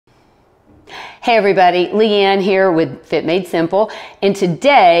Hey everybody, Leanne here with Fit Made Simple, and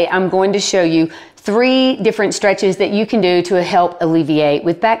today I'm going to show you 3 different stretches that you can do to help alleviate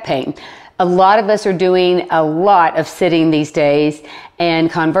with back pain. A lot of us are doing a lot of sitting these days,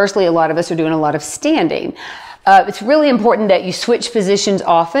 and conversely, a lot of us are doing a lot of standing. It's really important that you switch positions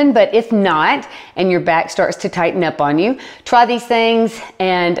often, but if not, and your back starts to tighten up on you, try these things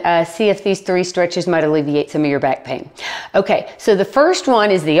and see if these 3 stretches might alleviate some of your back pain. Okay, so the first one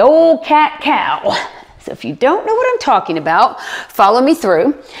is the old cat-cow. So if you don't know what I'm talking about, follow me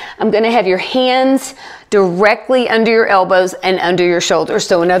through. I'm gonna have your hands directly under your elbows and under your shoulders.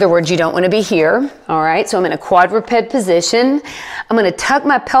 So in other words, you don't wanna be here, all right? So I'm in a quadruped position. I'm gonna tuck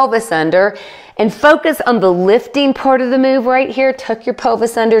my pelvis under and focus on the lifting part of the move right here. Tuck your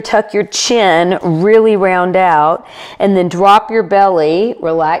pelvis under, tuck your chin, really round out, and then drop your belly,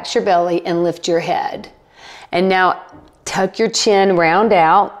 relax your belly, and lift your head. And now tuck your chin, round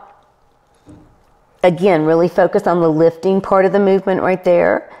out. Again, really focus on the lifting part of the movement right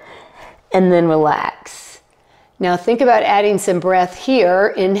there, and then relax. Now think about adding some breath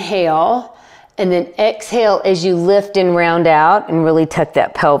here. Inhale, and then exhale as you lift and round out, and really tuck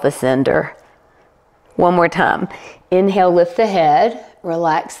that pelvis under. One more time. Inhale, lift the head,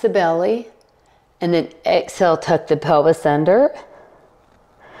 relax the belly, and then exhale, tuck the pelvis under.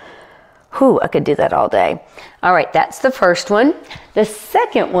 Whew, I could do that all day. All right, that's the first one. The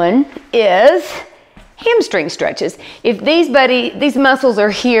second one is hamstring stretches. If these muscles are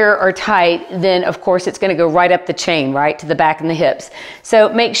here or tight, then of course it's going to go right up the chain, right to the back and the hips. So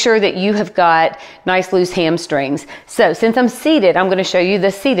make sure that you have got nice loose hamstrings. So since I'm seated, I'm going to show you the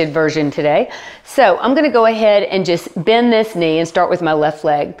seated version today. So I'm going to go ahead and just bend this knee and start with my left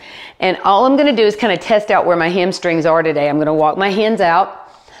leg. And all I'm going to do is kind of test out where my hamstrings are today. I'm going to walk my hands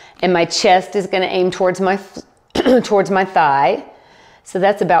out, and my chest is going to aim towards my towards my thigh. So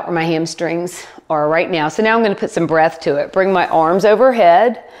that's about where my hamstrings are right now. So now I'm going to put some breath to it. Bring my arms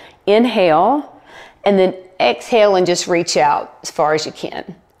overhead, inhale, and then exhale and just reach out as far as you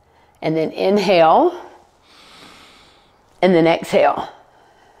can. And then inhale, and then exhale.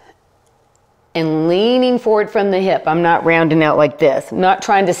 And leaning forward from the hip. I'm not rounding out like this. I'm not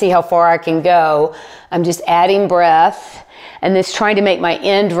trying to see how far I can go. I'm just adding breath, and this trying to make my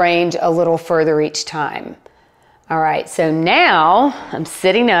end range a little further each time. All right, so now I'm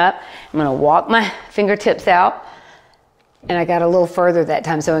sitting up. I'm gonna walk my fingertips out, and I got a little further that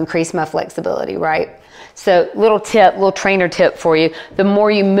time, so increase my flexibility, right? So little trainer tip for you. The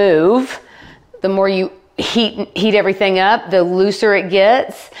more you move, the more you heat everything up, the looser it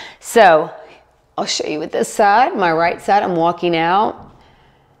gets. So I'll show you with this side, my right side, I'm walking out,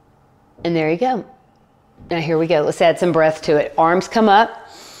 and there you go. Now here we go, let's add some breath to it. Arms come up.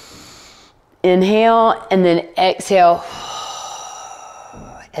 Inhale, and then exhale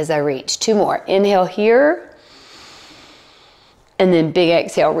as I reach. 2 more. Inhale here, and then big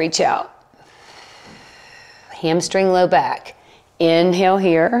exhale, reach out. Hamstring, low back. Inhale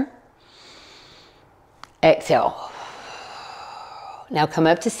here, exhale. Now come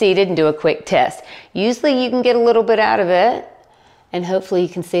up to seated and do a quick test. Usually you can get a little bit out of it, and hopefully you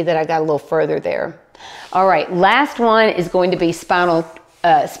can see that I got a little further there. All right, last one is going to be spinal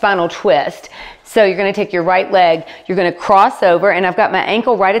twist. So you're going to take your right leg, you're going to cross over, and I've got my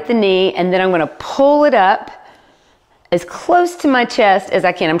ankle right at the knee, and then I'm going to pull it up as close to my chest as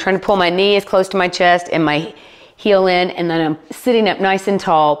I can. I'm trying to pull my knee as close to my chest and my heel in, and then I'm sitting up nice and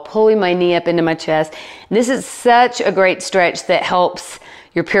tall, pulling my knee up into my chest. And this is such a great stretch that helps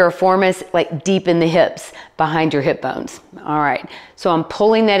your piriformis, like deep in the hips, behind your hip bones. All right, so I'm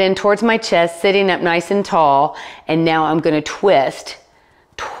pulling that in towards my chest, sitting up nice and tall, and now I'm going to twist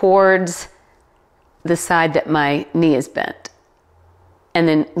towards the side that my knee is bent. And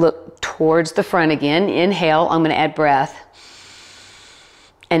then look towards the front again. Inhale, I'm going to add breath.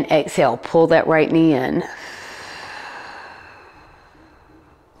 And exhale, pull that right knee in.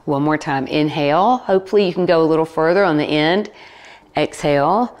 One more time. Inhale. Hopefully you can go a little further on the end.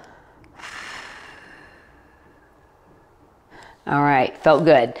 Exhale. All right, felt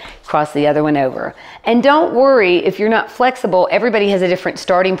good. Cross the other one over. And don't worry if you're not flexible, everybody has a different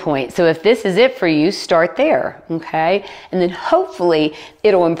starting point. So if this is it for you, start there, okay? And then hopefully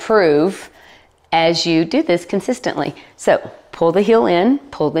it'll improve as you do this consistently. So pull the heel in,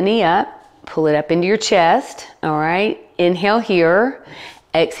 pull the knee up, pull it up into your chest, all right? Inhale here,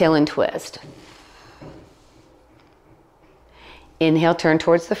 exhale and twist. Inhale, turn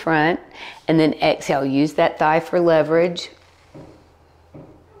towards the front, and then exhale, use that thigh for leverage.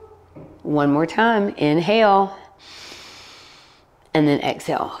 One more time, inhale, and then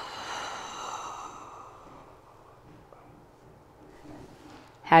exhale.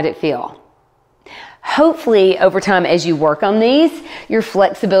 How'd it feel? Hopefully, over time, as you work on these, your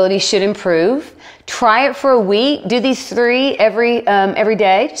flexibility should improve. Try it for a week. Do these 3 every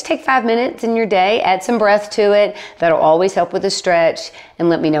day. Just take 5 minutes in your day. Add some breath to it. That'll always help with the stretch. And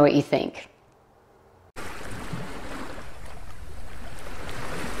let me know what you think.